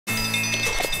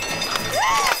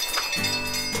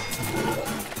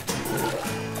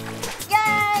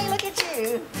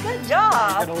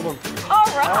Got a little... All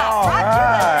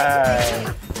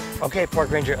right. Okay,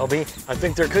 Park Ranger LB, I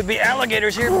think there could be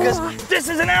alligators here because this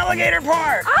is an alligator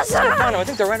park. Awesome. I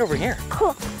think they're right over here.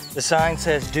 Cool. The sign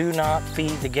says, do not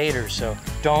feed the gators. So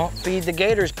don't feed the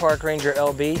gators, Park Ranger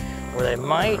LB, or they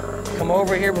might come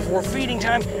over here before feeding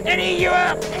time and eat you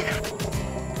up.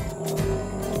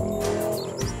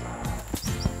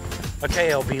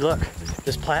 Okay, LB, look.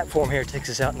 This platform here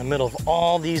takes us out in the middle of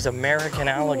all these American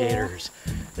alligators.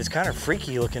 It's kind of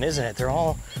freaky looking, isn't it? They're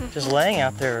all just laying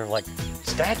out there like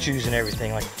statues and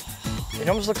everything. Like, it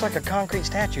almost looks like a concrete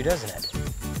statue, doesn't it?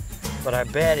 But I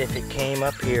bet if it came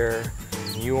up here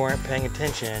and you weren't paying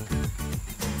attention,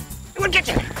 it would get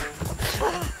you.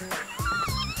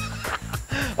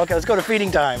 Okay, let's go to feeding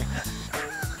time.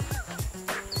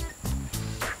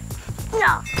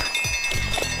 No.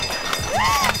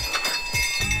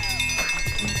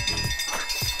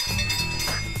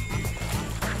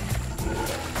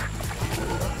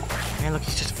 Man, look,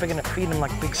 he's just feeding them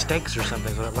like big steaks or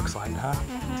something, is what it looks like, huh?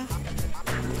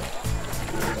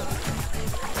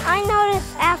 I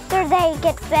notice after they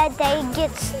get fed, they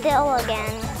get still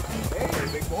again. Hey,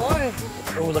 big boy.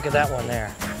 Oh, look at that one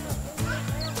there.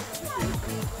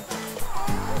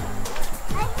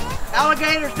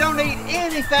 Alligators don't eat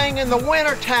anything in the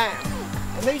winter time.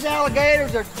 And these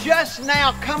alligators are just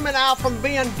now coming out from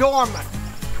being dormant.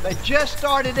 They just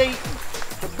started eating.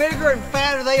 The bigger and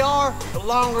fatter they are, the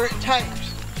longer it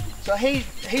takes. So he's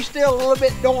still a little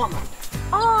bit dormant.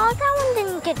 Oh, that one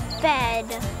didn't get fed.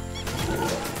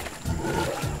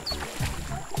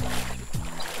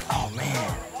 Oh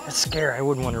man, that's scary. I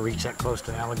wouldn't want to reach that close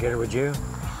to an alligator, would you?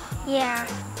 Yeah.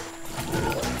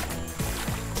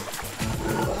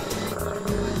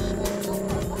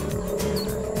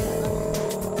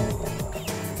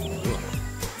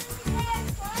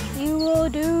 You will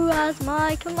do as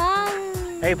my command.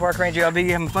 Hey, Park Ranger LB,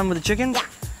 you having fun with the chickens? Yeah.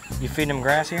 You feeding them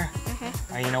grass here?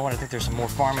 You know what? I think there's some more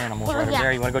farm animals right over yeah.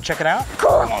 there. You want to go check it out? Cool.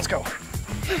 Come on, let's go.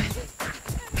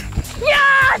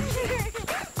 Yes!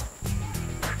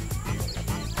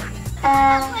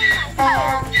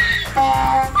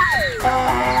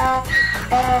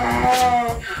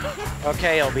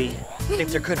 Okay, LB. I think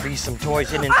there could be some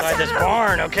toys hidden inside this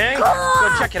barn, okay? Cool.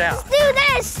 Go check it out. Let's do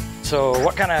this. So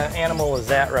what kind of animal is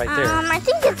that right there? I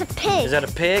think it's a pig. Is that a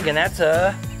pig? And that's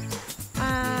a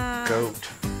goat.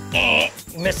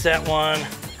 You missed that one.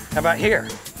 How about here?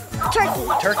 Turkey.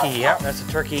 Turkey, yeah, that's a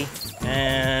turkey.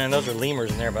 And those are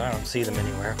lemurs in there, but I don't see them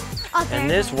anywhere. Okay. And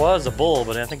this was a bull,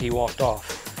 but I think he walked off.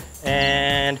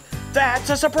 And that's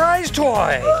a surprise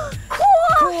toy. Cool.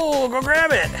 Cool, go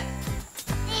grab it.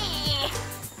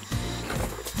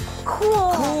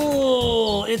 Cool.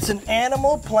 Cool, it's an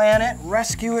Animal Planet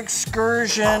rescue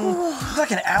excursion. Cool. It's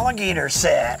like an alligator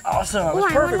set. Awesome, Ooh,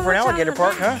 it's I perfect wonder for an what's on alligator the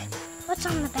park, huh? back. What's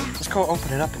on the back? Let's go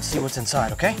open it up and see what's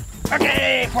inside, okay?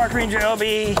 Okay, Park Ranger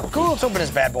LB. Cool, let's open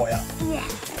this bad boy up. Yeah.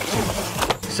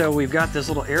 So we've got this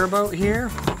little airboat here,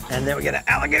 and then we got an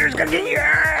alligator's gonna get your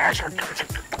ass.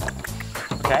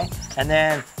 Okay, and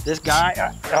then this guy,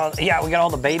 yeah, we got all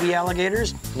the baby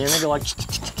alligators, and then they go like,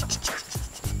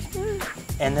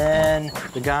 and then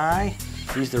the guy,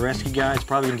 he's the rescue guy, he's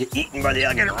probably gonna get eaten by the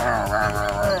alligator.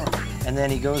 And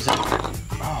then he goes in,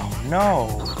 oh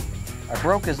no, I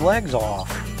broke his legs off.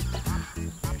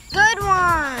 Good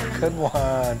one. Good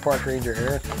one, Park Ranger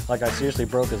here. Like I seriously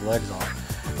broke his legs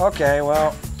off. Okay,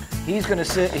 well, he's gonna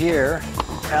sit here.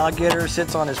 Alligator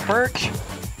sits on his perch,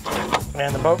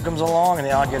 and the boat comes along, and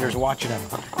the alligator's watching him.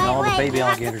 And all the baby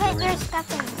alligators are in.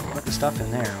 Put the stuff in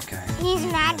there, okay. He's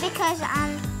mad because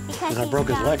I broke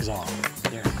his legs off.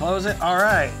 Here, close it. All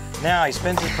right. Now he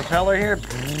spins his propeller here.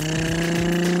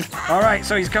 All right,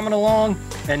 so he's coming along,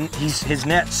 and his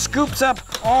net scoops up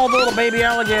all the little baby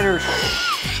alligators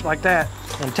like that,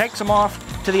 and takes them off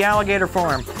to the alligator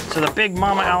farm. So the big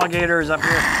mama alligator is up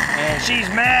here, and she's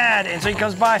mad, and so he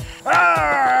comes by.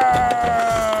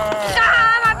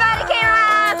 my body came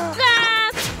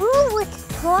off. Ooh, it's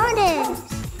tortoise.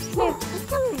 Here, eat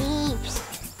some leaves.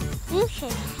 You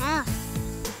should have.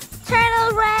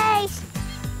 Turtle race.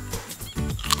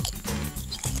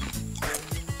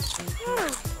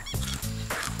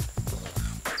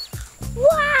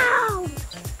 Wow!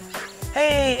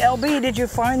 Hey, LB, did you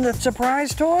find the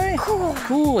surprise toy? Cool.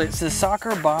 Cool, it's the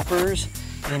Soccer Boppers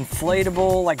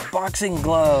inflatable, like, boxing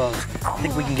gloves. Cool. I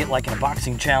think we can get, like, in a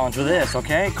boxing challenge with this,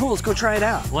 okay? Cool, let's go try it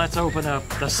out. Let's open up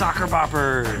the Soccer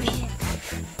Boppers.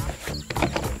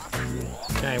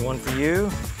 Okay, one for you,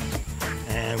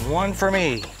 and one for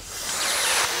me.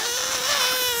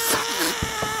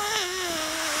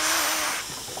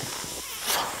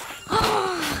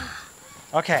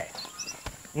 Okay,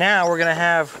 now we're gonna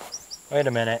have, wait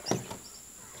a minute.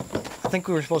 think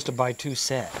we were supposed to buy 2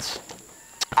 sets.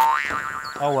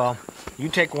 Oh well, you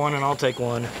take one and I'll take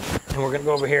one. And we're gonna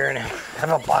go over here and have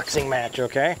a boxing match,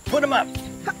 okay? Put them up.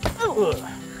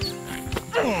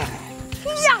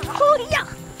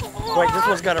 Wait, this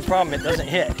one's got a problem, it doesn't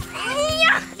hit.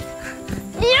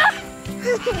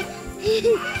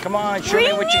 Come on, show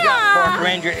me what you got, Park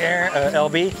Ranger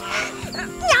LB.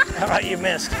 How about you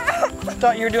missed? I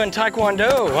thought you were doing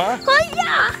Taekwondo, huh?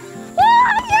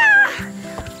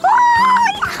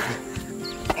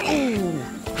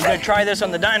 You gonna try this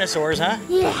on the dinosaurs, huh?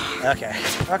 Yeah. Okay.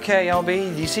 Okay,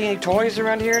 LB, do you see any toys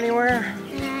around here anywhere?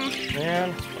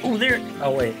 Man. Oh, there. Oh,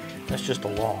 wait. That's just a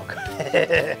log.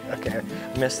 Okay,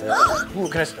 missed that. Ooh,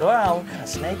 wow, what kind of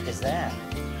snake is that?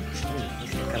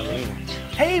 He's kind of mean.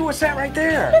 Hey, what's that right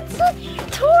there? It's a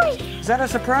toy. Is that a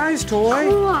surprise toy?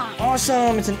 Cool.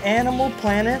 Awesome. It's an Animal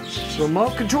Planet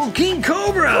remote control King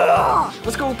Cobra.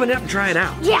 Let's go open it up and try it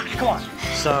out. Yeah. Come on.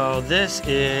 So this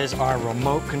is our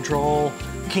remote control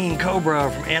King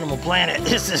Cobra from Animal Planet.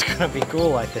 This is gonna be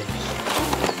cool, I think.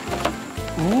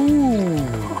 Ooh,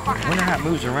 I wonder how it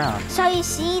moves around. So you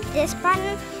see this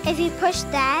button? If you push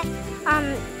that,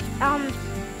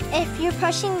 if you're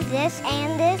pushing this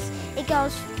and this, it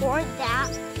goes forward that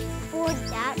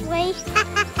way.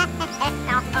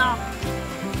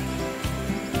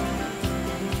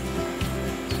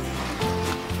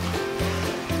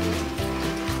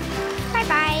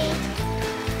 Bye-bye.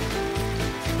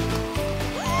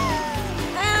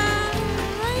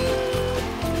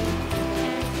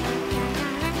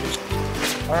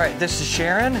 All right, this is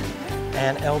Sharon,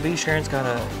 and LB, Sharon's got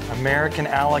an American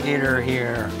alligator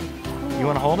here. You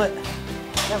wanna hold it?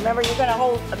 Now remember, you're gonna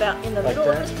hold about in the Like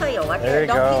middle that? of his tail, like There that. you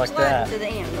Don't go, keep like sliding that. to the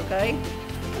end, okay?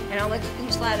 And I'll let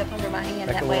you slide up under my hand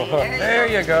Like that a way. little hook. There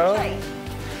you go. Okay.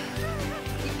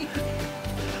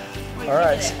 What do you All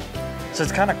right, think of so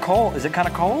it's kind of cold. Is it kind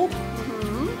of cold? that?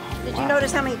 Did you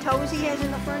notice how many toes he has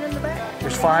in the front and the back?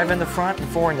 There's 5 in the front and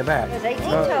 4 in the back. He has 18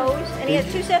 Oh, toes, and he has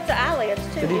 2 sets of eyelids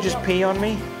too. Did he just pee on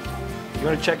me? You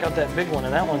want to check out that big one?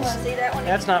 And that one's, wanna see that one?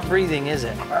 that's not breathing, is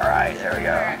it? All right, there we All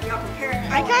go. right, y'all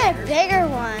comparing I got a bigger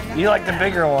one. You like the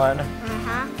bigger one.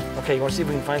 Uh-huh. Okay, you want to see if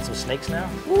we can find some snakes now?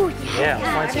 Ooh, Yeah, let's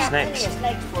I find some got snakes. plenty of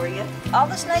snakes for you. All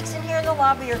the snakes in here in the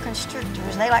lobby are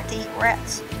constrictors. They like to eat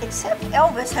rats. Except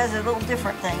Elvis has a little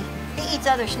different thing. He eats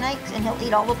other snakes and he'll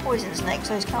eat all the poison snakes,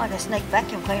 so he's kind of like a snake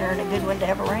vacuum cleaner and a good one to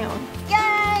have around.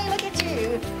 Yay! Look at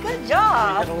you. Good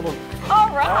job. Got a little. All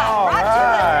right. All right.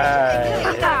 right.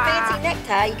 Good. He's got a fancy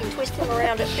necktie. You can twist him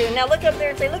around it too. Now look up there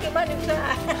and say, look at my new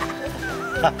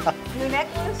tie. New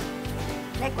necklace?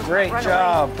 Necklace Great run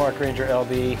job, Park Ranger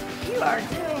LB. away. You are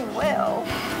doing well.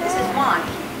 This is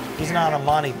Monty. He's not a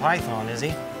Monty Python, is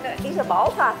he? He's a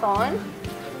ball python.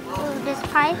 Ooh, does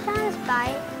pythons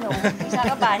bite? No, he's not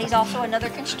a bite. He's also another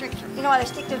constrictor. You know why they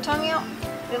stick their tongue out?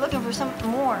 They're looking for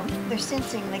something warm. They're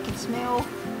sensing. They can smell.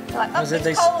 They're like, oh, Is it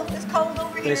it's cold. It's cold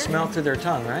over here. They smell through their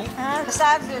tongue, right?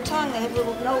 Besides their tongue, they have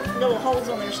little holes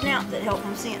on their snout that help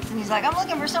them sense. And he's like, I'm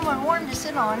looking for someone warm to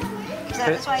sit on. He's like,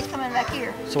 that's why he's coming back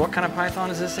here. So what kind of python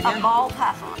is this A again? ball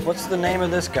python. What's the name of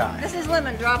this guy? This is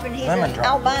Lemon Drop, and he's Lemon an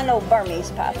Drop. albino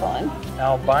Burmese python.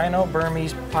 Albino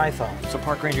Burmese python. So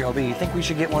Park Ranger LB, you think we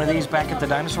should get one of these back at the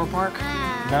dinosaur park?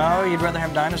 No, you'd rather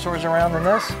have dinosaurs around than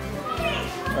this?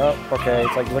 Oh, okay,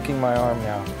 it's like licking my arm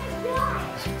now.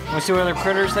 Want to see what other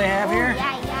critters they have here?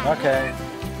 Yeah. Okay.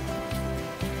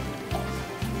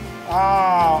 Oh,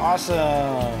 awesome.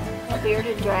 A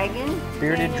bearded dragon.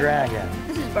 Bearded dragon.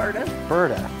 This is Berta.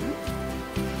 Berta.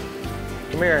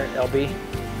 Come here, LB.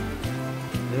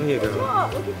 There you go.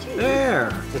 Oh, look at you.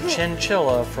 There. The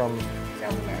chinchilla from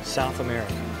South America. South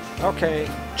America. Okay,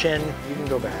 Chin, you can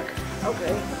go back.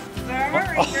 Okay.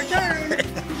 Werner, it's your turn.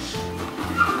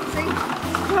 See?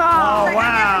 Oh,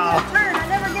 wow. I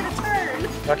never get a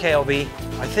turn. Okay, LB,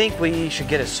 I think we should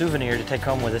get a souvenir to take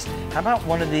home with us. How about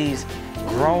one of these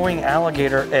growing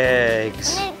alligator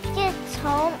eggs? When it gets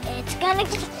home, it's gonna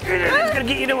get... It's gonna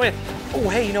get you to it. Oh,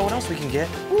 hey, you know what else we can get?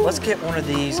 Let's get one of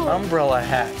these umbrella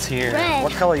hats here. Red.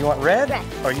 What color you want? Red? Red.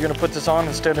 Are you gonna put this on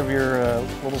instead of your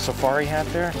little safari hat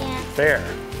there? Yeah. There.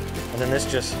 And then this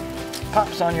just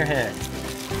pops on your head.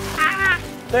 Ah.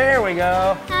 There we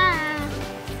go. Ah.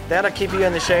 That'll keep you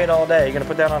in the shade all day. You're gonna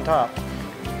put that on top.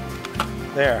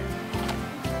 There.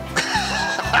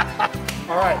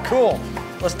 All right, cool.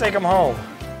 Let's take them home.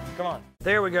 Come on.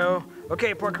 There we go.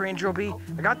 Okay, Park Ranger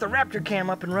LB, I got the Raptor Cam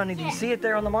up and running. Do you see it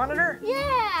there on the monitor? Yeah,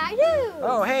 I do.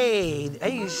 Oh, hey.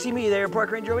 Hey, you see me there,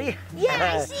 Park Ranger LB?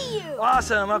 Yeah, I see you.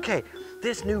 Awesome. Okay.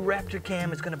 This new Raptor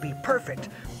Cam is gonna be perfect.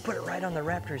 Put it right on the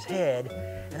raptor's head,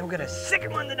 and then we're gonna sick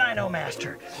him on the Dino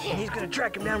Master. And he's gonna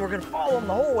track him down. We're gonna follow him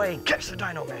the whole way and catch the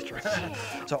Dino Master.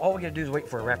 So all we gotta do is wait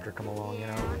for a raptor to come along, you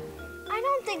know. I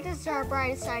don't think this is our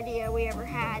brightest idea we ever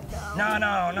had, though.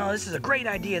 No, this is a great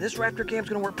idea. This Raptor Cam's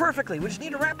gonna work perfectly. We just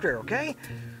need a raptor, okay?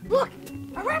 Look,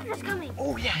 a raptor's coming.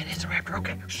 Oh yeah, it is a raptor.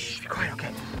 Okay, shh, be quiet, okay.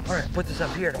 All right, put this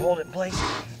up here to hold it in place.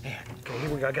 And, okay, here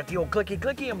we go. I got the old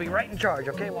clicky. I'll be right in charge,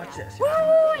 okay? Watch this.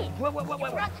 Wait. What?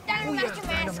 Brought the Dino Master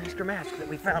Dino mask. Master mask that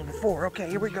we found before. Okay,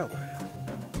 here we go. Okay,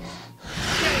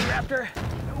 Raptor.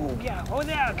 Oh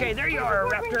yeah, okay, there you are,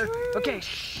 Raptor. Okay,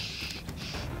 shh.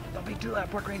 Don't be too loud,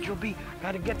 Park Ranger.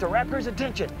 Gotta get the raptor's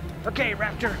attention. Okay,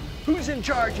 Raptor, who's in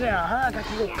charge now, huh? Got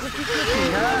the little clicky,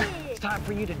 huh? It's time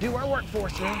for you to do our work for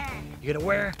us, man. You're gonna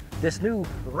wear this new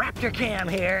Raptor Cam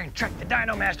here and track the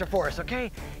Dino Master for us,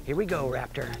 okay? Here we go,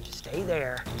 Raptor. Just stay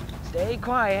there. Stay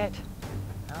quiet.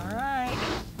 All right.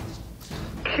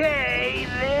 Okay,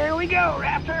 there we go,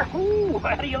 Raptor. Ooh,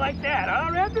 how do you like that,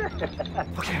 huh, Raptor?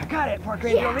 Okay, I got it, Park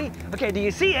Ranger. Yeah. Okay, do you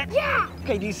see it? Yeah.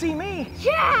 Okay, do you see me?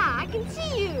 Yeah, I can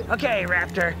see you. Okay,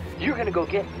 Raptor, you're gonna go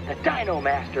get the Dino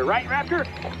Master, right, Raptor?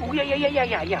 Oh,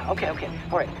 yeah. Okay.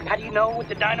 All right, how do you know what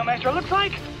the Dino Master looks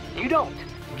like? You don't.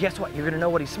 Guess what? You're gonna know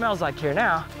what he smells like here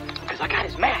now, because I got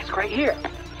his mask right here.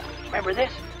 Remember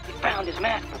this? You found his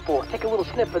mask before. Take a little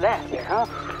sniff of that there, huh?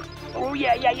 Oh,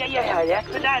 yeah. That's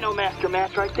the Dino Master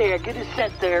mask right there. Get his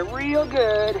scent there real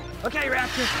good. Okay,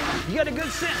 Raptor, you got a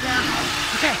good scent now.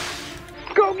 Okay,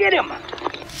 go get him.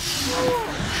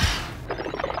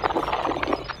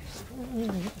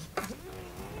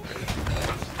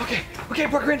 Okay,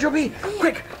 Park Ranger B,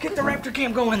 quick, get the Raptor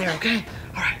Cam going there, okay?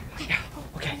 All right, yeah,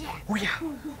 okay. Oh, yeah.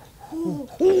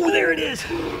 Oh, there it is.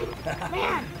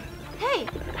 Man, hey,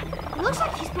 it looks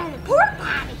like he's by the porta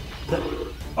potty.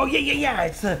 Oh, yeah,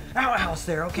 it's the outhouse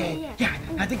there, okay. Yeah.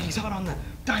 I think he's out on the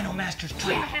Dino Master's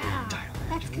track. Yeah,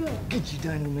 that's good. Get you,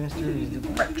 Dino Master. The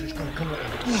Raptor's gonna come up.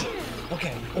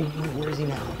 Okay, where is he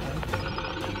now?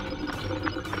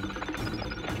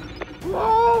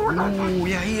 Whoa, Oh,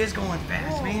 yeah, he is going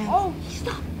fast, man. Oh,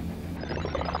 stop.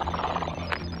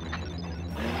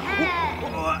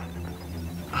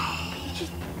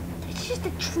 It's just a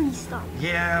tree stump.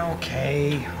 Yeah,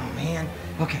 okay. Oh, man.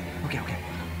 Okay.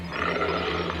 I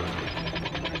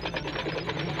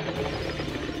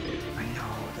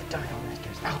know, the Dino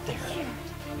Master's out there.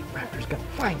 The Raptor's gonna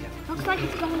find him. Looks like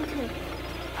he's going to the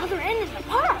other end of the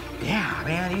park. Yeah,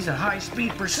 man, he's a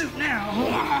high-speed pursuit now.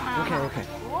 Yeah. Okay.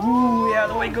 Ooh, yeah,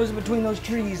 the way it goes in between those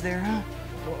trees there, huh?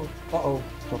 Uh-oh.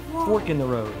 The fork in the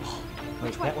road.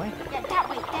 Wait, that way? Yeah, that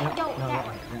way.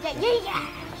 That way. Yeah.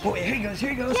 Oh, here he goes.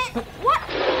 Yeah, what?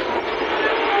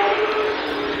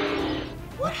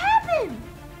 What happened?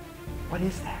 What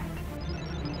is that?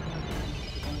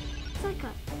 It's like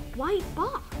a white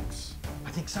box.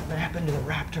 I think something happened to the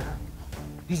raptor.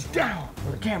 He's down,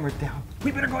 or the camera's down.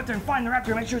 We better go out there and find the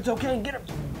raptor, make sure it's okay, and get a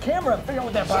camera and figure out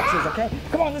what that box is, okay?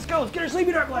 Come on, let's go. Let's get our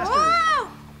sleepy dart blasters. Whoa!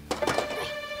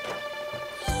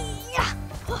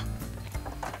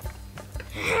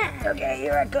 Okay,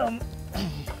 here I come.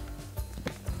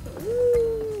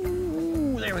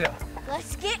 Ooh, there we go.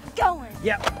 Let's get going.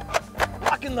 Yep.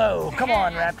 Lock and load. Come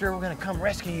on, Raptor. We're gonna come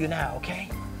rescue you now, okay?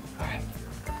 All right.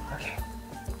 Okay.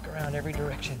 Look around every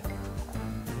direction. I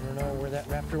don't know where that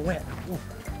raptor went. Ooh.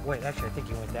 Wait, actually, I think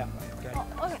he went that way, okay? Oh,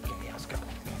 okay. Okay, yeah, let's go.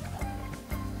 Okay, come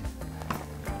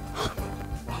on.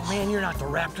 Oh, man, you're not the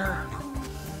raptor.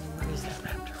 Where is that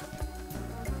raptor?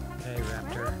 Hey,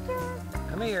 raptor.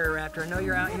 Come here, raptor. I know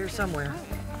you're out here somewhere.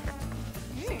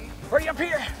 Hurry up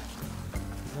here.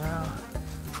 Well,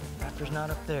 raptor's not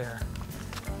up there.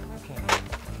 Okay.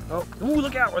 Oh, ooh,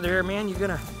 look out over there, man. You're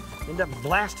gonna end up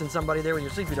blasting somebody there with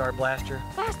your sleepy dart blaster.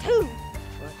 Blast who?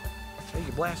 What? Hey,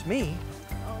 you blast me.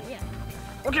 Oh, yeah.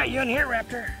 Okay, you in here,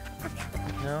 raptor?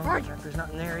 No, raptor's not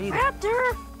in there either.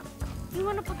 Raptor, you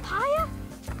want a papaya?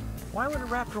 Why would a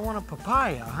raptor want a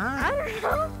papaya, huh? I don't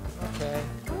know. Okay.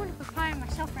 I want a papaya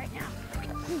myself right now.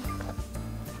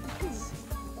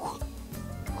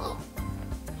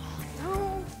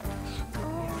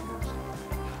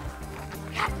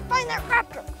 Find that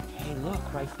raptor. Hey, look,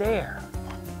 right there.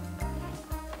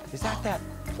 Is that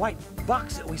white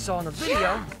box that we saw in the video?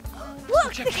 Yeah.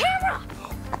 Look, Check the camera.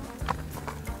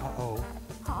 Uh-oh.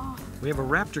 Uh-oh. We have a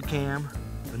raptor cam,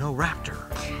 but no raptor.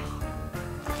 You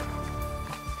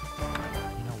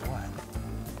know what?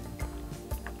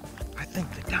 I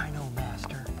think the Dino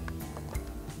Master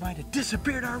might have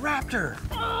disappeared our raptor.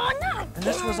 Oh, not And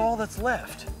this was all that's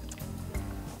left.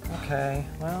 Okay,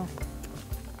 well,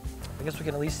 I guess we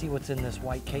can at least see what's in this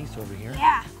white case over here.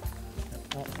 Yeah.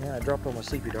 Oh, man, I dropped all my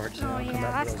sleepy darts. So Oh, I'll come yeah,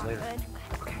 back to that's those not later. good.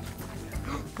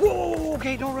 Whoa,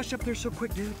 okay, don't rush up there so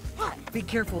quick, dude. What? Be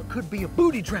careful, it could be a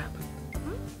booty trap.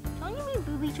 Don't you mean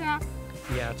booby trap?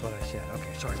 Yeah, that's what I said.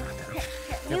 Okay, sorry about that. Here,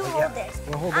 Yeah, you but hold yeah, this.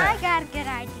 we'll hold I that. got a good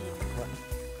idea. What?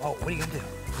 Oh, what are you gonna do?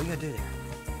 What are you gonna do there?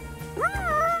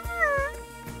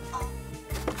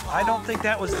 I don't think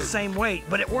that was the same weight,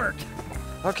 but it worked.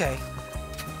 Okay.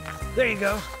 There you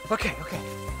go. Okay.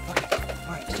 All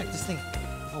right, let's check this thing.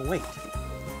 Oh, wait.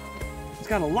 It's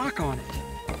got a lock on it.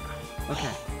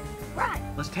 Okay. Right.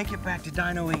 Let's take it back to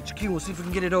Dino HQ. We'll see if we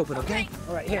can get it open, okay?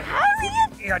 All right, here. How are we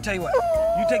gonna... Here, I'll tell you what.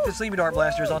 You take the sleepy dart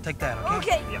blasters, I'll take that, okay?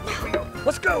 Okay. Yeah, here we go.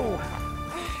 Let's go!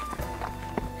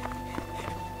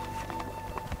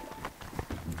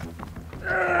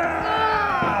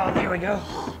 Oh, there we go.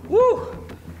 Woo!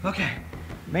 Okay.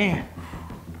 Man,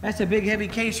 that's a big, heavy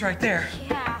case right there.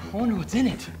 Yeah. I wonder what's in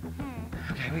it.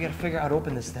 Okay, we gotta figure out how to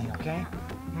open this thing, okay?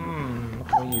 What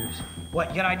can we use? What,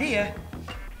 you got an idea?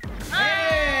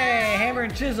 Hey, hammer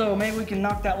and chisel, maybe we can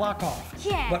knock that lock off.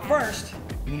 Yeah. But first,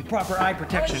 you need proper eye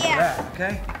protection Oh, yeah. for that,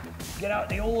 okay? Get out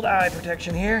the old eye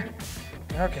protection here.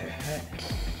 Okay, yeah,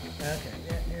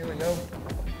 here we go.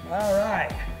 All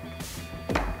right.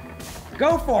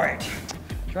 Go for it.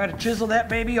 Try to chisel that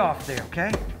baby off there,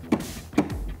 okay?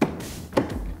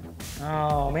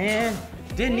 Oh, man.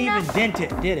 Didn't even dent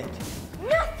it, did it?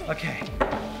 Nothing. Okay.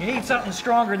 You need something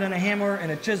stronger than a hammer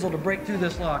and a chisel to break through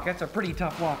this lock. That's a pretty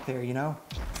tough lock there, you know?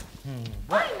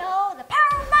 I know the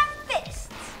power of my fists.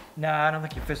 Nah, I don't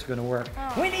think your fist's gonna work.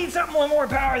 We need something with more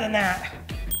power than that.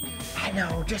 I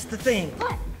know, just the thing.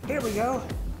 What? Here we go.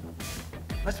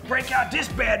 Let's break out this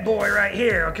bad boy right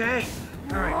here, okay?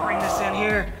 All right, bring this in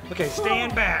here. Okay,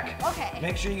 stand back. Okay.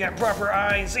 Make sure you got proper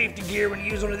eye and safety gear when you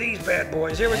use one of these bad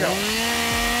boys. Here we go.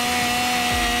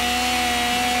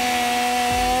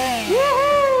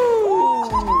 Woohoo!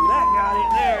 That got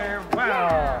it there.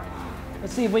 Wow.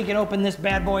 Let's see if we can open this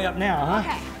bad boy up now, huh?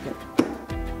 Okay.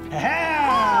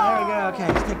 Aha! There we go. Okay,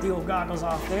 let's take the old goggles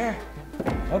off there.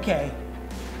 Okay,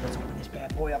 let's open this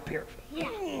bad boy up here.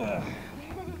 Yeah.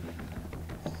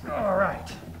 All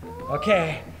right.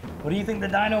 Okay, what do you think the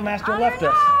Dino Master left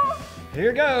us?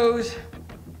 Here goes.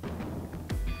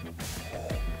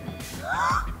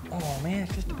 Oh man,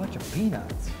 it's just a bunch of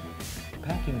peanuts.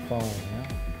 Packing foam, you know?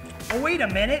 Oh, wait a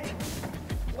minute.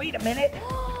 Wait a minute.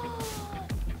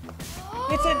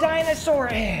 It's a dinosaur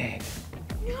egg.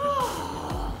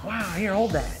 Wow, here,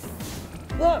 hold that.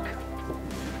 Look.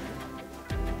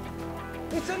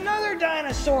 It's another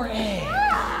dinosaur egg.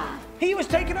 He was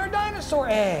taking our dinosaur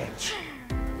eggs.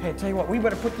 Hey, tell you what, we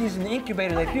better put these in the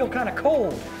incubator. They feel kind of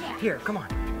cold. Here, come on.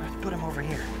 Let's put them over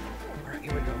here. All right,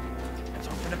 here we go. Let's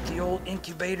open up the old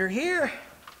incubator here.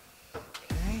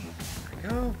 Okay, there we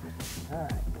go. All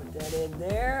right, put that in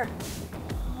there.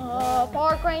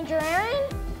 Park Ranger Aaron?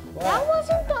 What? That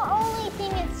wasn't the only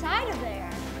thing inside of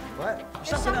there. What? There's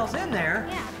something else in there.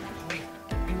 Yeah. Hey,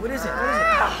 what is it? What is it?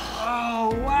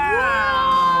 Oh, wow.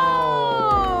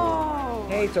 Whoa!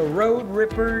 Hey, it's a Road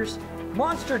Rippers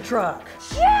monster truck.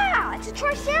 Yeah, it's a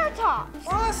Triceratops.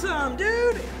 Awesome,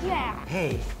 dude. Yeah.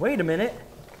 Hey, wait a minute.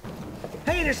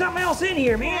 Hey, there's something else in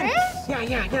here, man. There is?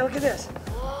 Yeah, look at this.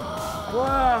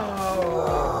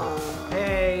 Whoa.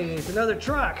 Hey, it's another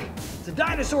truck. It's a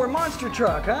dinosaur monster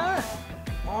truck, huh?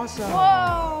 Awesome.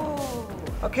 Whoa.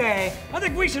 Okay, I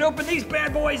think we should open these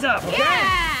bad boys up, okay?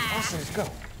 Yeah. Awesome, let's go.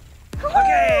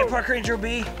 Okay, Park Ranger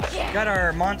B. Yeah. Got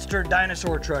our monster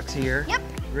dinosaur trucks here. Yep.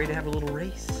 Ready to have a little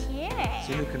race? Yeah.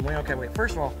 See who can win. Okay, wait,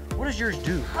 first of all, what does yours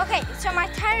do? Okay, so my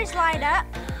tires light up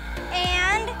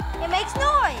and it makes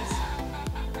noise.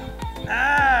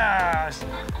 Ah,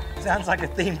 sounds like a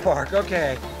theme park.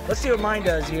 Okay, let's see what mine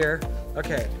does here.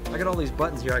 Okay, I got all these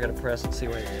buttons here I gotta press and see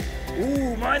what it is.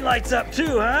 Ooh, mine lights up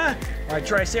too, huh? All right,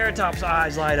 Triceratops'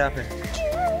 eyes light up.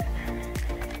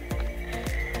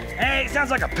 Hey, it sounds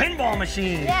like a pinball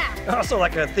machine. Yeah. Also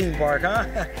like a theme park, huh?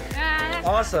 That's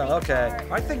Awesome, okay.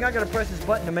 I think I gotta press this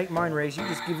button to make mine race. You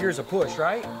just give yours a push,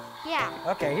 right? Yeah.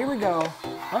 Okay, here we go.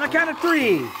 On the count of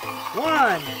 3.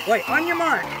 1. Wait, on your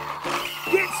mark.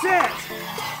 Get set.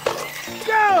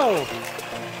 Go!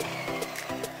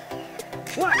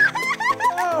 What?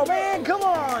 Oh man, come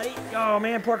on. Oh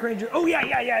man, Park Ranger. Oh yeah.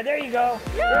 There you go.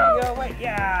 There you go. Wait,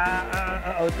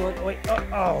 yeah. Wait.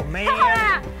 Oh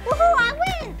man. Woohoo, I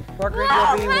win! Park Whoa,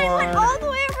 Ranger B mine went all won. the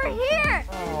way over here.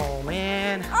 Oh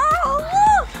man. Oh,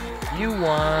 look! You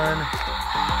won.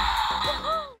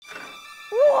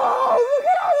 Whoa, look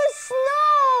at all the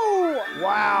snow!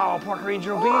 Wow, Park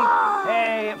Ranger B.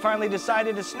 Hey, it finally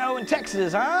decided to snow in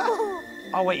Texas, huh?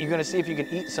 Oh wait, you're gonna see if you can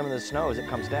eat some of the snow as it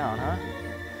comes down, huh?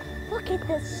 Look at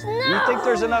the snow! You think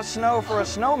there's enough snow for a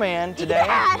snowman today?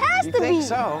 Yeah, it has you to think be.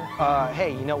 so?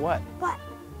 Hey, you know what? What?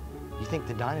 You think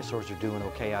the dinosaurs are doing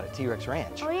okay out at T-Rex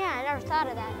Ranch? Oh yeah, I never thought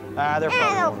of that. They're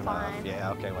probably they'll doing enough. fine.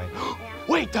 Yeah, okay, wait. Yeah.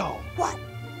 Wait though! What?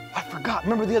 I forgot.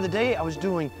 Remember the other day I was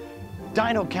doing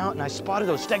dino count and I spotted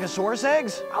those Stegosaurus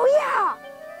eggs? Oh yeah!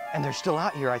 And they're still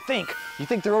out here, I think. You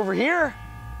think they're over here?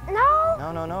 No.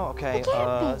 No, okay. They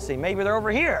can't be. Let's see, maybe they're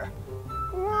over here.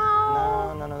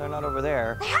 No. No, they're not over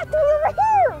there. They have to be over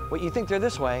here. Wait, you think they're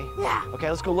this way? Yeah. Okay,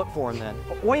 let's go look for them then.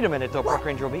 Wait a minute though, Park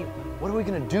Ranger OB. What are we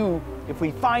gonna do if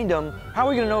we find them? How are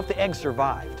we gonna know if the eggs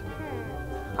survived?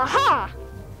 Aha!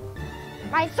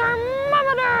 My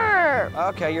thermometer!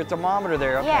 Okay, your thermometer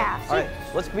there. Okay. Yeah, All right,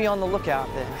 let's be on the lookout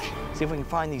then. See if we can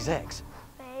find these eggs.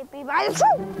 Maybe by the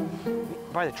tree.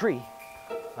 By the tree?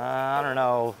 I don't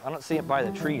know. I don't see it by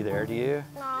the tree there, do you?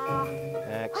 No.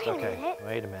 Next, Wait a okay. minute.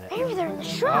 Wait a minute. Maybe they're in the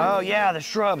shrubs. Oh yeah, the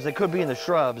shrubs. They could be in the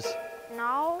shrubs.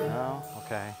 No. No?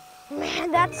 Okay.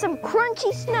 Man, that's some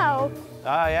crunchy snow.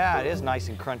 Oh yeah, it is nice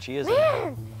and crunchy, isn't it?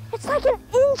 Man, it's like an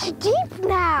inch deep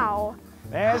now.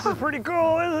 Man, this is pretty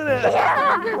cool, isn't it?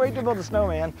 Yeah. I can't wait to build a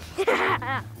snowman.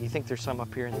 Yeah. You think there's some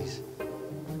up here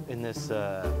in this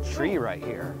tree right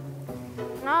here?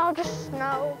 No, just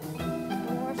snow.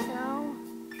 More snow.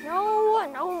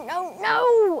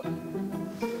 No.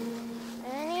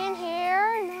 Any in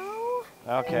here? No.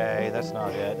 Okay, that's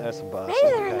not it. That's a bus.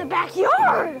 Maybe they're in the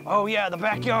backyard. Oh yeah, the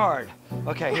backyard.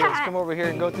 Okay, here, let's come over here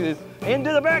and go through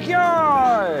into the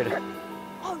backyard.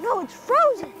 Oh no, it's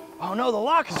frozen. Oh no, the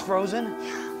lock is frozen.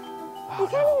 You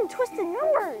can't even twist the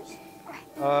numbers.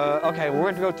 Okay, we're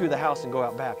going to go through the house and go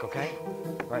out back, okay?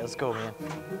 All right, let's go, man.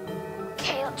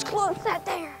 Okay, let's close that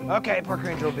there. Okay, Park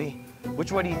Ranger OB.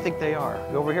 Which way do you think they are?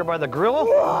 Over here by the grill?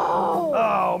 Whoa.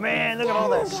 Oh man, look at all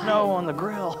that snow on the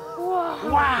grill.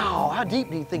 Whoa. Wow, how deep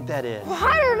do you think that is? Well,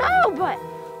 I don't know, but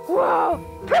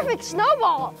whoa, perfect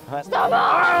snowball. Snowball.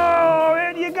 Oh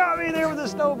man, you got me there with the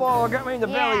snowball. Got me in the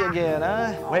belly Yeah. again,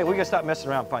 huh? Wait, we gotta stop messing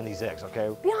around and find these eggs,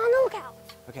 okay? Be on the lookout.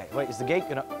 Okay, wait, is the gate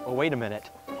gonna, oh wait a minute.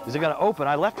 Is it gonna open?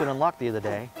 I left it unlocked the other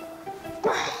day.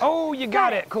 Oh, you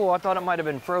got it. Cool, I thought it might have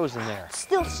been frozen there.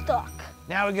 Still stuck.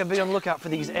 Now we're gonna be on the lookout for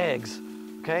these eggs,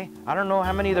 okay? I don't know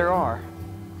how many there are.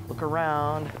 Look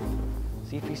around,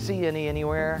 see if you see any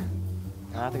anywhere.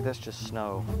 I think that's just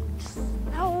snow.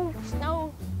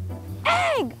 Snow.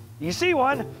 Egg! You see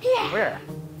one? Yeah. Where?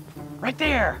 Right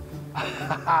there. Check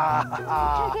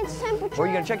its temperature. Where are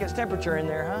you gonna check its temperature in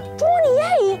there, huh?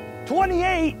 28.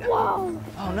 28! Whoa.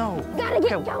 Oh no. Gotta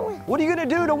get Okay, going. what are you gonna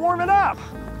do to warm it up?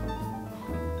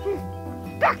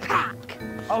 Backpack.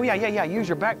 Oh yeah, use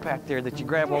your backpack there that you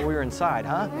grabbed while we were inside,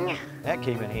 huh? Yeah. That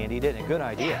came in handy, didn't it? Good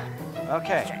idea.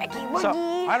 Okay, Shaky so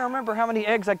woogie. I don't remember how many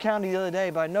eggs I counted the other day,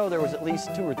 but I know there was at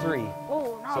least 2 or 3.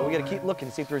 Oh no. So we gotta keep looking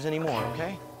to see if there's any more,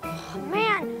 okay?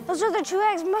 Man, those other 2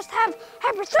 eggs must have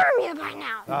hypothermia by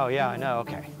now. Oh yeah, I know,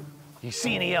 okay. You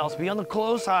see any else, be on the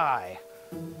close eye.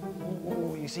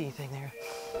 Oh, you see anything there?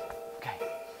 Okay.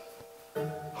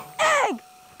 Egg!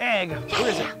 Egg, where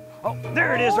is it? Oh,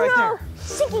 there it is right no. there.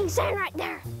 Sinking sand right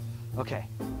there. Okay.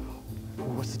 Ooh,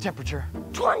 what's the temperature?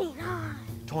 29.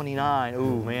 29.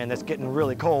 Ooh, man, that's getting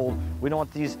really cold. We don't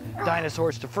want these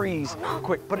dinosaurs to freeze.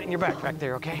 Quick, put it in your backpack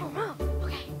there, okay? Oh no.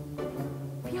 Okay.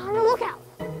 Be on the lookout.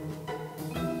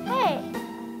 Hey,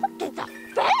 look at the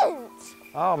fence.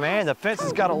 Oh man, the fence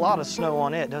has got a lot of snow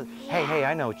on it. Hey,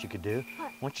 I know what you could do.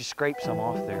 What? Why don't you scrape some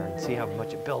off there and see how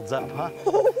much it builds up, huh?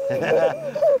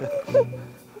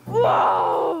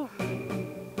 Whoa!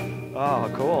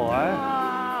 Oh, cool,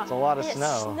 huh? It's a lot of It's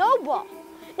snow. Snowball.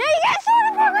 Now you got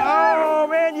soda program. Oh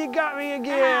man, you got me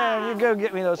again. You go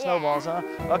get me those snowballs, huh?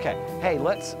 Okay, hey,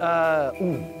 let's,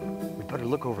 we better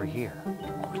look over here.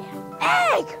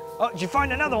 Egg! Oh, did you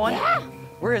find another one? Yeah.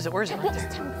 Where is it? Where is it? Right Its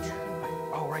there. temperature.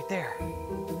 Oh, right there.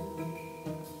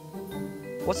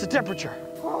 What's the temperature?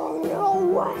 Oh no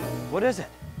way. What is it?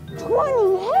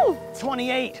 28.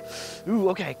 28. Ooh,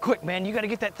 okay, quick, man. You gotta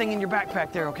get that thing in your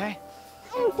backpack there, okay?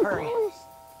 Hurry.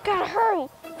 Gotta hurry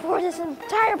before this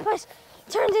entire place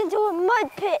turns into a mud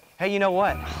pit. Hey, you know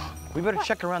what? We better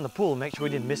check around the pool and make sure we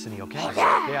didn't miss any, okay?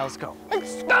 Yeah. Yeah, let's go.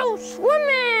 Let's go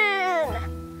swimming.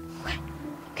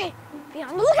 Okay, be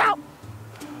on the lookout.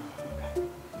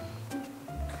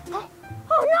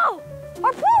 Oh no,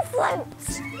 our pool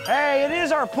floats. Hey, it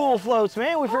is our pool floats,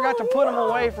 man. We forgot to put them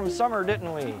away from summer,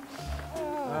 didn't we?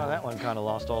 Oh, that one kind of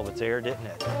lost all of its air, didn't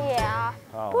it? Yeah.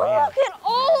 Oh, But man. look at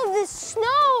all of this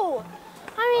snow.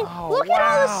 I mean, Oh, look at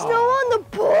all the wow. snow on the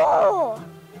pool.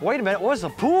 Wait a minute, what does the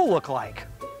pool look like?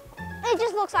 It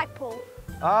just looks like pool.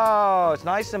 Oh, it's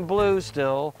nice and blue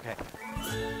still. Okay.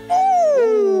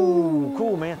 Ooh.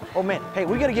 cool, man. Oh, man. Hey,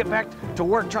 we got to get back to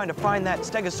work trying to find that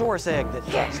Stegosaurus egg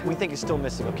that we think is still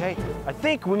missing, okay? I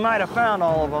think we might have found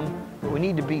all of them, but we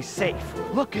need to be safe.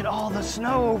 Look at all the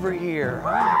snow over here.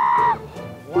 Huh?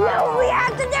 You know what we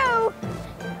have to do?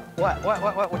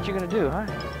 What you gonna do, huh?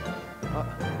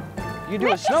 You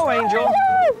do a snow angel.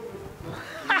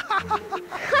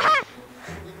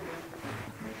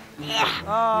 Yeah.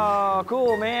 Oh,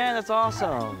 cool, man. That's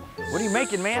awesome. What are you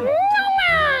making, man?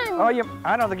 Snowman! Oh,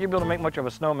 I don't think you'll be able to make much of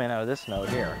a snowman out of this snow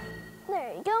here.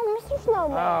 There you go, Mr.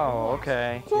 Snowman. Oh,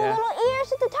 okay. Two Yeah. little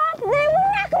ears at the top, and then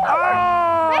we'll knock him over.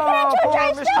 Oh, Make it into a poor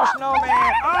giant Mr.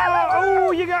 Snowman.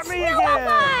 Oh, you got me again.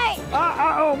 fight.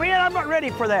 Oh, man, I'm not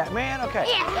ready for that, man. Okay.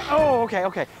 Yeah. Oh,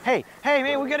 okay. Hey,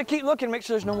 man, we gotta keep looking, make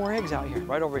sure there's no more eggs out here.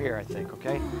 Right over here, I think,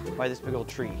 okay? By this big old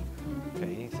tree.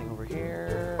 Okay, anything over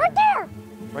here? Right there.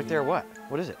 Right there, what?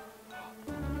 What is it?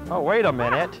 Oh, wait a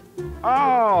minute.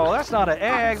 Oh, that's not an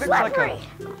egg. That's like a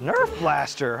Nerf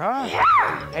blaster, huh?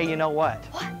 Yeah. Hey, you know what?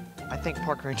 What? I think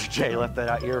Park Ranger Jay left that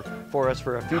out here for us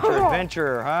for a future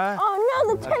adventure, huh? Oh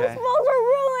no, the tennis balls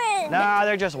are ruined. Nah,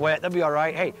 they're just wet. They'll be all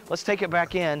right. Hey, let's take it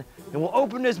back in, and we'll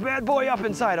open this bad boy up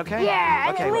inside, okay? Yeah,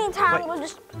 and okay, in the meantime, we'll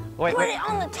just wait. put it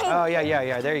on the table. Oh,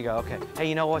 yeah, there you go, okay. Hey,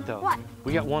 you know what, though? What?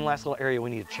 We got one last little area we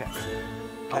need to check,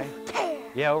 okay?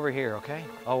 Yeah, over here, okay?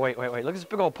 Oh, wait. Look at this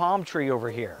big old palm tree over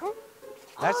here.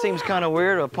 That seems kind of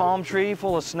weird, a palm tree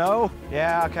full of snow.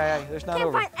 Yeah, okay, there's not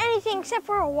Can't find anything except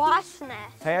for a wasp's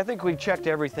nest. Hey, I think we checked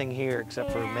everything here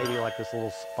except for maybe like this little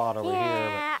spot over here.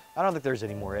 But I don't think there's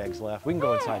any more eggs left. We can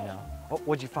go inside now.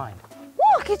 What'd you find?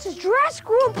 Look, it's a Jurassic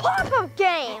World pop-up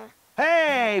game.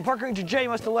 Hey, Park Ranger Jay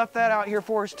must have left that out here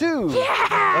for us too.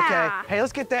 Yeah. Okay. Hey,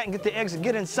 let's get that and get the eggs and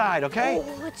get inside, okay?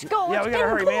 Oh, let's go. Yeah, It's we gotta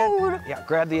hurry, cold. man. Yeah,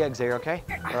 grab the eggs there, okay?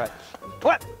 All right.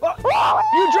 What? Oh,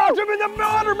 you dropped them in the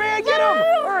water, man. Get them.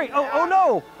 Hurry. Oh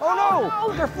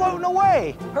no. They're floating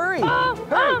away. Hurry.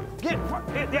 Hurry.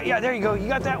 Yeah, there you go. You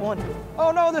got that one.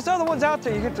 Oh no, this other one's out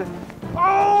there. You get to.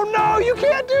 Oh no, you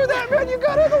can't do that, man. You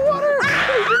got in the water.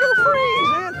 You're gonna freeze,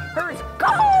 man. Hurry.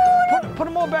 Cold. Put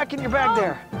them all back in your bag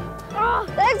there. Oh,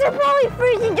 the eggs are probably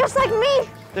freezing just like me.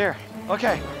 There.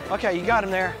 Okay, you got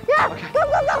him there. Yeah, okay.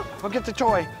 go. We'll get the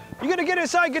toy. You gotta get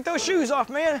inside, get those shoes off,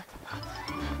 man.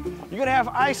 You're gonna have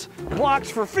ice blocks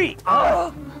for feet.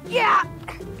 Oh, yeah.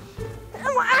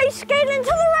 I'm ice skating to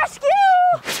the rescue.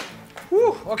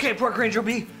 Whew. Okay, Park Ranger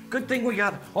B. Good thing we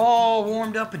got all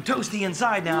warmed up and toasty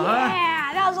inside now, huh? Yeah,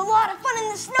 that was a lot of fun in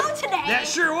the snow today. That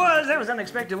sure was. That was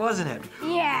unexpected, wasn't it?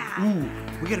 Yeah. Ooh,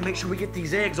 we gotta make sure we get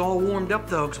these eggs all warmed up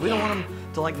though, because we don't want them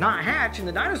to like not hatch and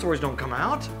the dinosaurs don't come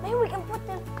out. Maybe we can put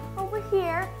them over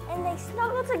here and they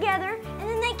snuggle together and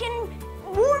then they can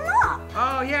warm up.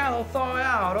 Oh yeah, they'll thaw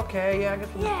out. Okay, yeah, I guess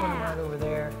we'll just put them Yeah. right over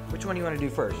there. Which one do you want to do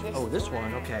first? This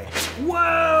one, okay.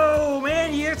 Whoa,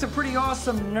 man, yeah, it's a pretty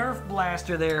awesome Nerf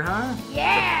blaster there, huh?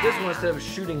 Yeah. This one, instead of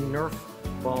shooting Nerf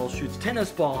balls, shoots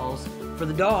tennis balls for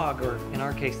the dog, or in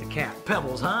our case, the cat.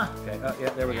 Pebbles, huh? Okay, yeah,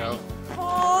 there we go.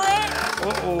 Pull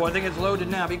it. Oh, I think it's loaded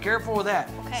now. Be careful with that.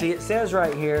 Okay. See, it says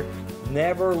right here,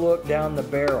 never look down the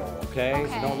barrel, okay?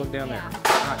 So don't look down there.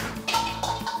 All right.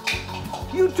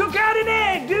 You took out an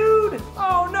egg, dude!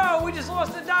 Oh no, we just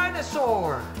lost a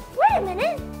dinosaur. Wait a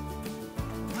minute.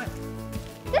 What?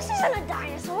 This isn't a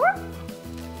dinosaur.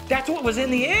 That's what was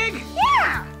in the egg?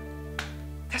 Yeah.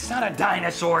 That's not a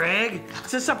dinosaur egg.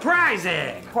 It's a surprise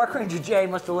egg. Park Ranger Jay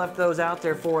must have left those out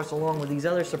there for us along with these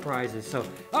other surprises. So,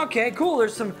 okay, cool.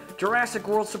 There's some Jurassic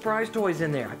World surprise toys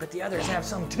in there. I bet the others have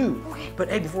some too. Okay. But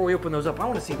hey, before we open those up, I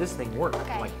want to see this thing work.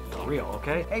 Okay. Like, for real,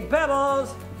 okay? Hey,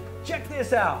 Pebbles, check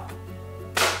this out.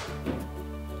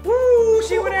 Woo,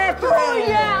 she went after it.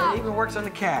 Yeah. It even works on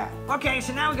the cat. Okay,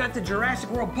 so now we got the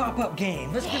Jurassic World pop-up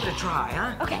game. Let's give it a try,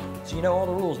 huh? Okay. So you know all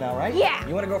the rules now, right? Yeah.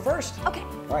 You want to go first? Okay.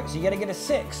 All right, so you got to get a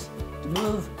 6 to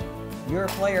move your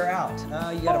player out.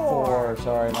 You got a 4.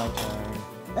 Sorry, my turn.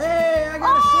 Hey, I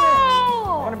got a 6.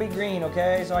 I want to be green,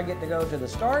 okay? So I get to go to the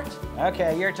start.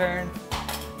 Okay, your turn.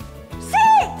 6.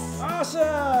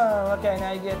 Awesome. Okay,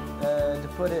 now you get to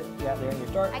put it there in your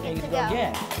start. I and get you to go go.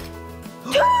 again.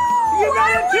 2. You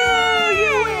got a 2.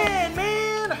 You win,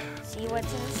 man. See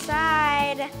what's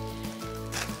inside.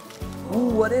 Ooh,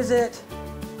 what is it?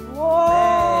 Whoa.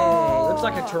 Hey, looks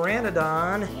like a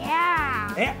pteranodon.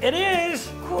 Yeah. Yeah, it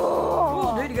is. Cool.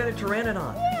 Cool, dude, you got a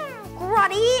pteranodon. Yeah.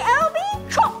 Gruddy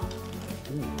LB chop.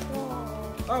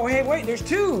 Oh, hey, wait, there's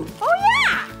 2. Oh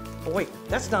yeah. Oh, wait,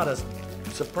 that's not a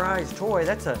surprise toy.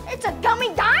 That's a, It's a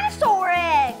gummy dinosaur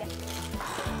egg.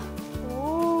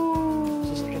 Ooh.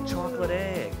 it's just like a chocolate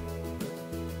egg.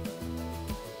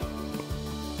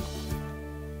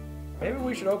 Maybe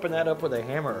we should open that up with a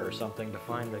hammer or something to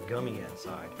find the gummy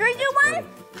inside. 3, 2, 1,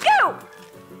 go.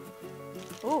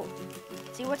 Ooh,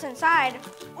 see what's inside.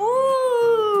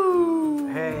 Ooh!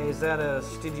 Hey, is that a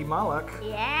Stigi Malak?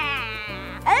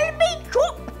 Yeah!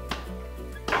 Alligator!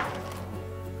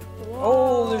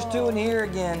 Oh, there's two in here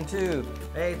again, too.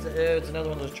 Hey, it's another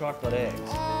one of those chocolate eggs.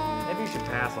 Maybe you should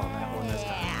pass on that one this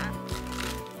time.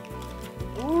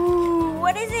 Ooh,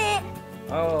 what is it?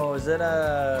 Oh, is it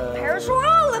a...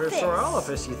 Parasaurolophus.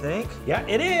 Parasaurolophus, you think? Yeah,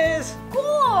 it is. Cool!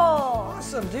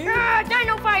 Awesome, dude.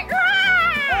 Dino fight!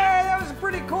 Hey, that was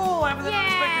pretty cool after the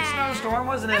unexpected snowstorm,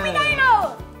 wasn't it? Let me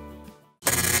Dino!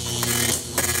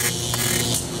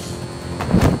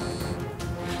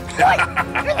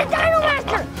 You're the Dino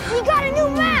Master! You got a new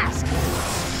mask!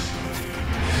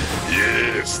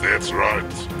 Yes, that's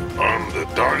right. I'm the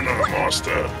Dino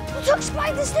Master. You took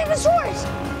Spike's Dinosaurs!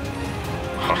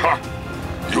 Haha!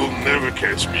 You'll never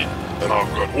catch me, and I've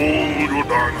got all your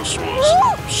dinosaurs.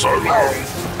 So long.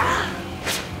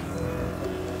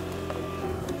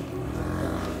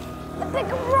 Epic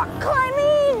rock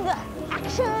climbing!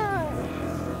 Action!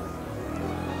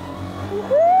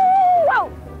 Whoa!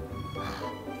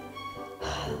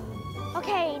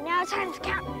 Okay, now it's time to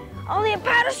count all the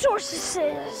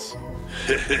Apatosauruses.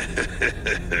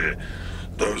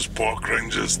 Those park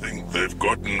rangers think they've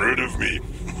gotten rid of me.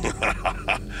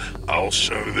 I'll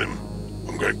show them.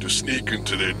 I'm going to sneak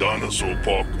into their dinosaur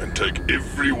park and take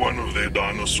every one of their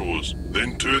dinosaurs,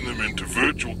 then turn them into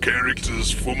virtual characters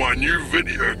for my new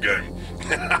video game.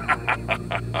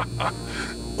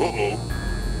 Uh-oh.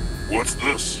 What's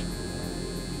this?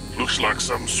 Looks like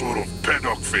some sort of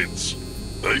paddock fence.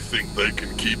 They think they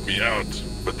can keep me out,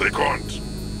 but they can't.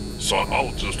 So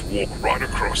I'll just walk right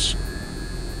across.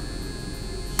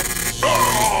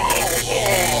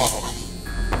 Oh!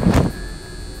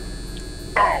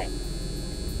 Ow!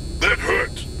 That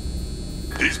hurt.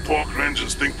 These park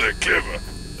rangers think they're clever,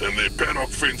 and they're paddock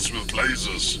fence with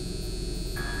lasers.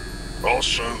 I'll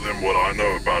show them what I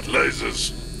know about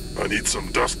lasers. I need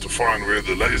some dust to find where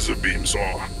the laser beams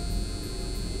are.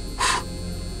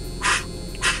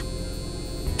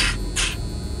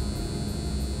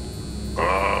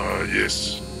 Ah,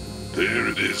 yes. There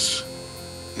it is.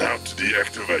 Now to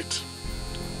deactivate.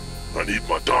 I need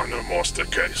my Dino Master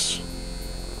case.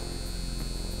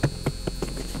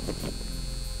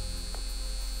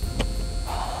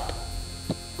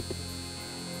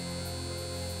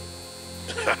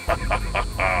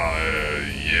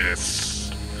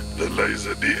 Yes, the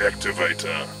laser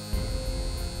deactivator.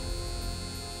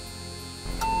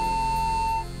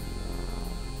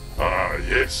 Ah,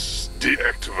 yes,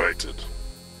 deactivated.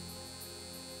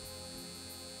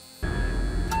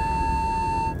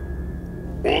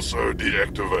 Also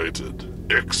deactivated.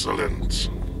 Excellent.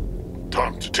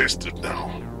 Time to test it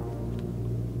now.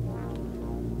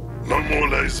 No more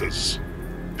lasers.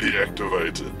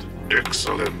 Deactivated.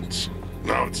 Excellent.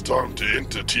 Now it's time to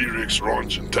enter T-Rex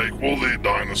Ranch and take all their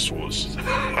dinosaurs.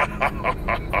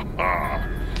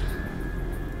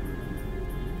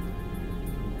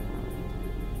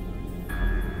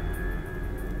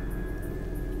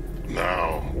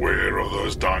 Now, where are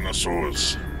those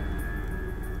dinosaurs?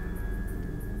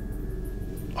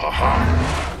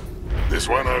 Aha! There's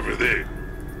one over there.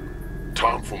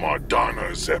 Time for my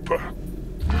Dino Zapper.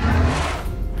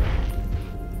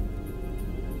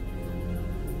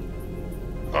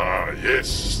 Ah,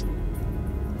 yes.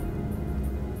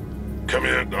 Come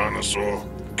here, dinosaur.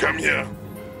 Come here.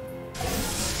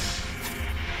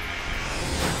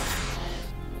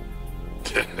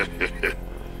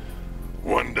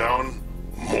 One down,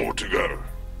 more to go.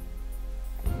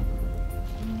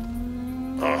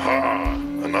 Aha,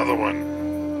 another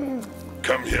one.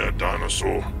 Come here,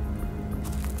 dinosaur.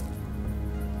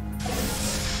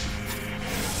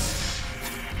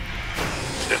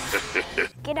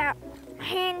 Get out my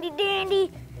handy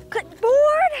dandy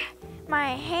clipboard,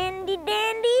 my handy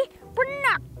dandy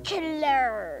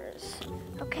binoculars.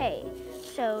 Okay,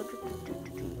 so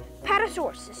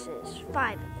Apatosauruses,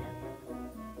 5 of them.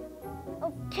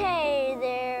 Okay,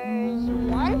 there's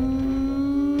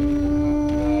one.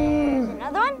 There's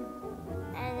another one.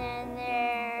 And then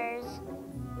there's...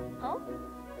 Oh?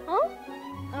 Oh?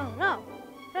 Oh no,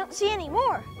 I don't see any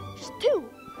more. Just 2.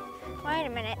 Wait a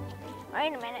minute.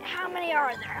 How many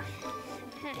are there?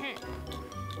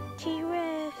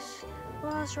 T-Rex,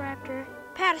 Velociraptor,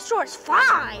 Apatosaurus,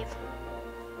 5!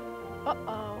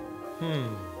 Uh-oh.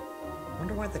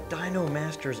 Wonder why the Dino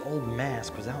Master's old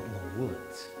mask was out in the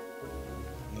woods.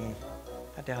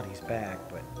 I doubt he's back,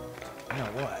 but you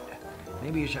know what?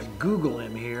 Maybe you should Google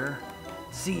him here.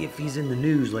 See if he's in the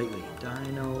news lately.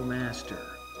 Dino Master.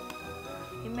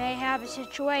 You may have a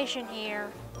situation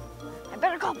here. I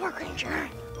better call Park Ranger.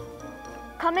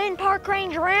 Come in, Park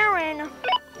Ranger Aaron.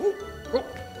 Ooh, Oh.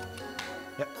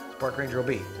 Yep, Park Ranger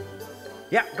OB.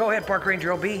 Yeah, go ahead, Park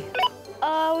Ranger OB.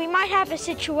 We might have a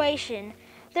situation.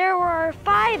 There were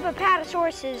 5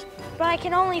 apatosauruses, but I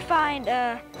can only find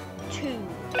 2.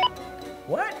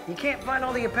 What? You can't find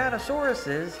all the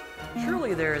apatosauruses?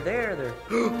 Surely they're there. They're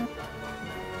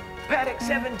Paddock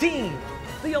 17!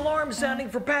 The alarm's sounding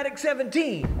for Paddock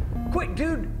 17! Quick,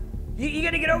 dude! You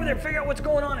gotta get over there and figure out what's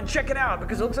going on and check it out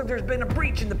because it looks like there's been a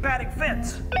breach in the paddock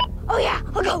fence. Oh yeah,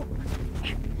 I'll go.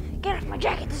 Get off my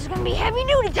jacket, this is gonna be heavy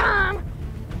duty time.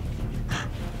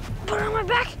 Put it on my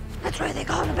back, that's why they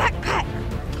call it a backpack.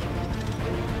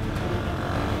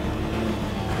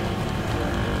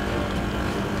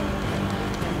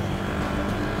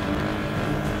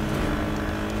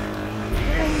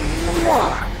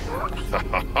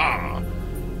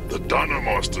 The Dino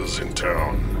Master's in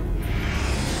town.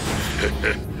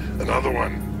 Another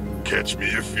one. Catch me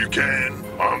if you can.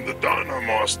 I'm the Dino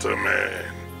Master,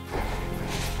 man.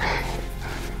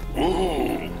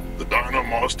 Ooh, the Dino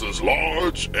Master's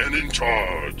large and in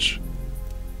charge.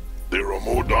 There are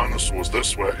more dinosaurs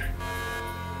this way.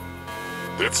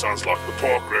 That sounds like the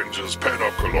Park Ranger's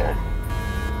paddock alarm.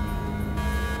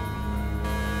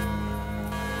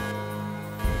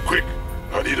 Quick,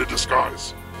 I need a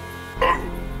disguise. Oh,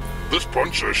 this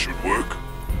poncho should work.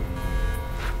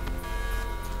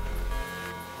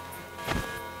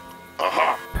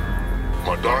 Aha!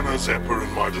 My Dino Zapper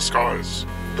in my disguise.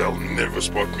 They'll never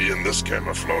spot me in this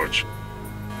camouflage.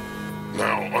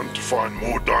 Now, on to find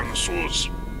more dinosaurs.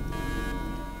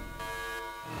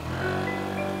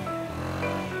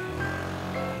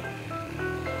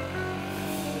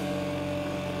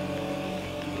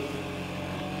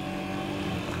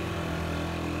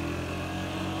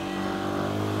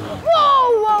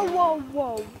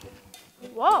 Whoa!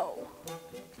 Whoa!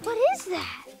 What is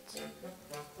that?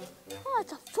 Oh,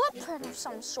 it's a footprint of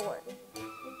some sort. It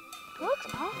looks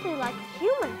awfully like a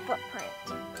human footprint.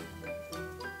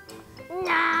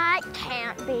 Nah, it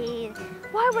can't be.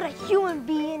 Why would a human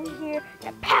be in here in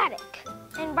a paddock?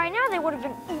 And by now they would have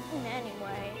been eaten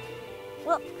anyway.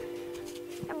 Well,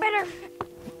 I better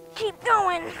keep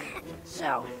going.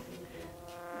 So.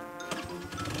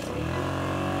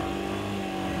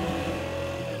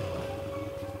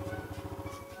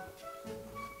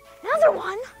 Another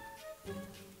one?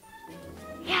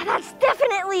 Yeah, that's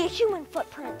definitely a human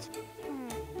footprint.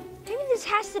 Maybe this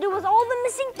has to do with all the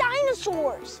missing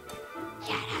dinosaurs.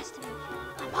 Yeah, it has to be.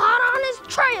 I'm hot on his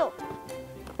trail.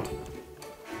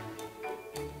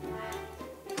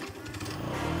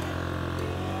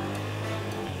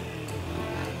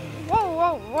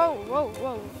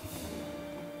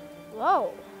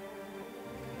 Whoa.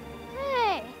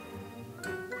 Hey.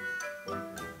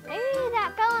 Maybe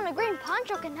that fellow in a green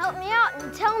poncho can help me out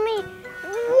and tell me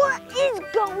what is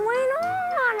going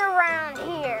on around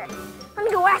here. Let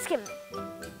me go ask him.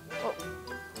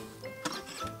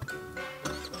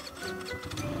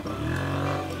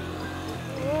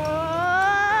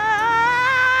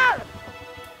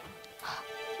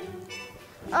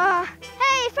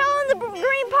 Hey, fellow in the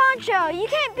green poncho, you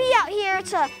can't be out here.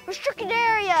 It's a restricted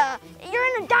area. You're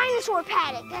in a dinosaur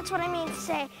paddock, that's what I mean to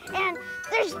say. And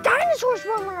there's dinosaurs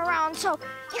roaming around, so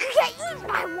you could get eaten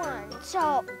by one.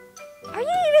 So, are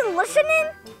you even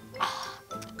listening? Oh,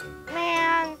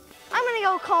 man, I'm gonna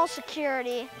go call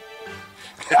security.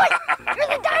 What? You're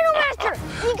the Dino Master!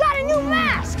 You got a new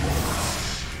mask!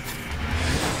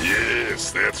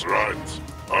 Yes, that's right.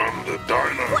 I'm the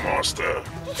Dino Master.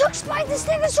 You took Spike the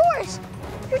Stegosaurus!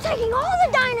 You're taking all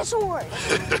the dinosaurs!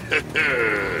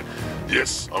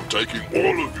 Yes, I'm taking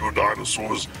all of your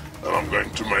dinosaurs and I'm going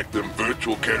to make them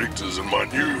virtual characters in my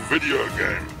new video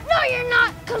game. No, you're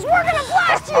not, because we're going to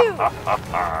blast you!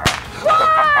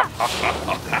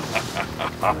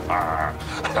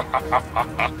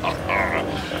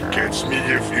 Catch me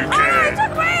if you I can.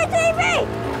 took my ATV!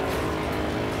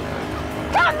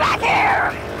 Come back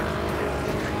here!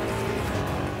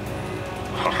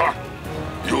 Haha!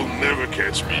 You'll never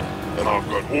catch me, and I've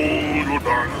got all your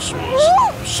dinosaurs.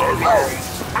 So long.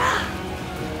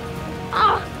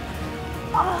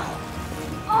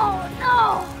 Oh no!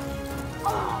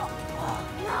 Oh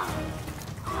no!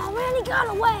 Oh man, he got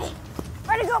away.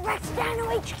 Ready to go back to Dino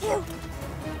HQ.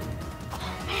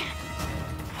 Oh man!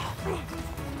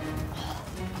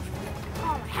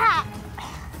 Oh, my hat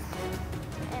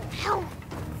and helmet.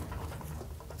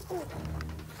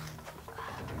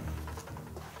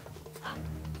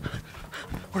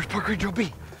 Where's Park Ranger OB?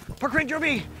 Park Ranger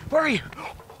OB, where are you?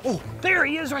 Oh, there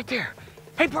he is right there.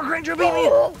 Hey, Park Ranger OB,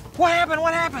 man. What happened?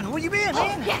 What happened? Where you been,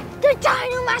 man? Yeah, the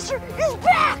Dino Master is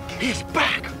back! He's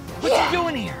back. What's he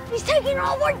doing here? He's taking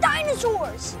all our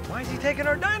dinosaurs. Why is he taking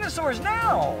our dinosaurs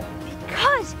now?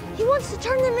 Because he wants to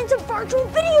turn them into virtual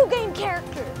video game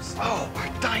characters. Oh,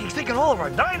 he's taking all of our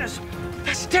dinosaurs.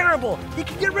 That's terrible. He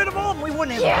could get rid of all of them. We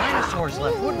wouldn't have dinosaurs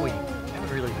left, would we? That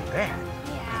would really be bad.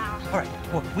 Yeah. All right,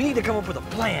 well, we need to come up with a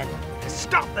plan to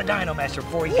stop the Dino Master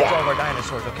before he gets all of our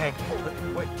dinosaurs, okay?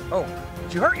 Wait, oh,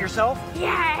 did you hurt yourself? Yeah,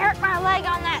 I hurt my leg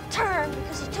on that turn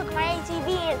because he took my ATV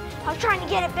and I was trying to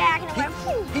get it back and it went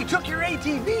whew. He took your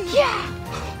ATV? Yeah.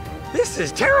 This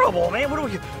is terrible, man. What do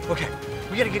we do? Okay,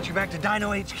 we gotta get you back to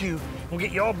Dino HQ. We'll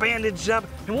get you all bandaged up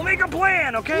and we'll make a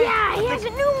plan, okay? Yeah, he has a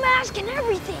new mask and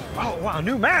everything. Oh, wow,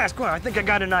 new mask? Well, I think I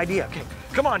got an idea. Okay,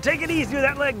 come on, take it easy with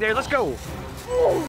that leg there. Let's go. Ooh.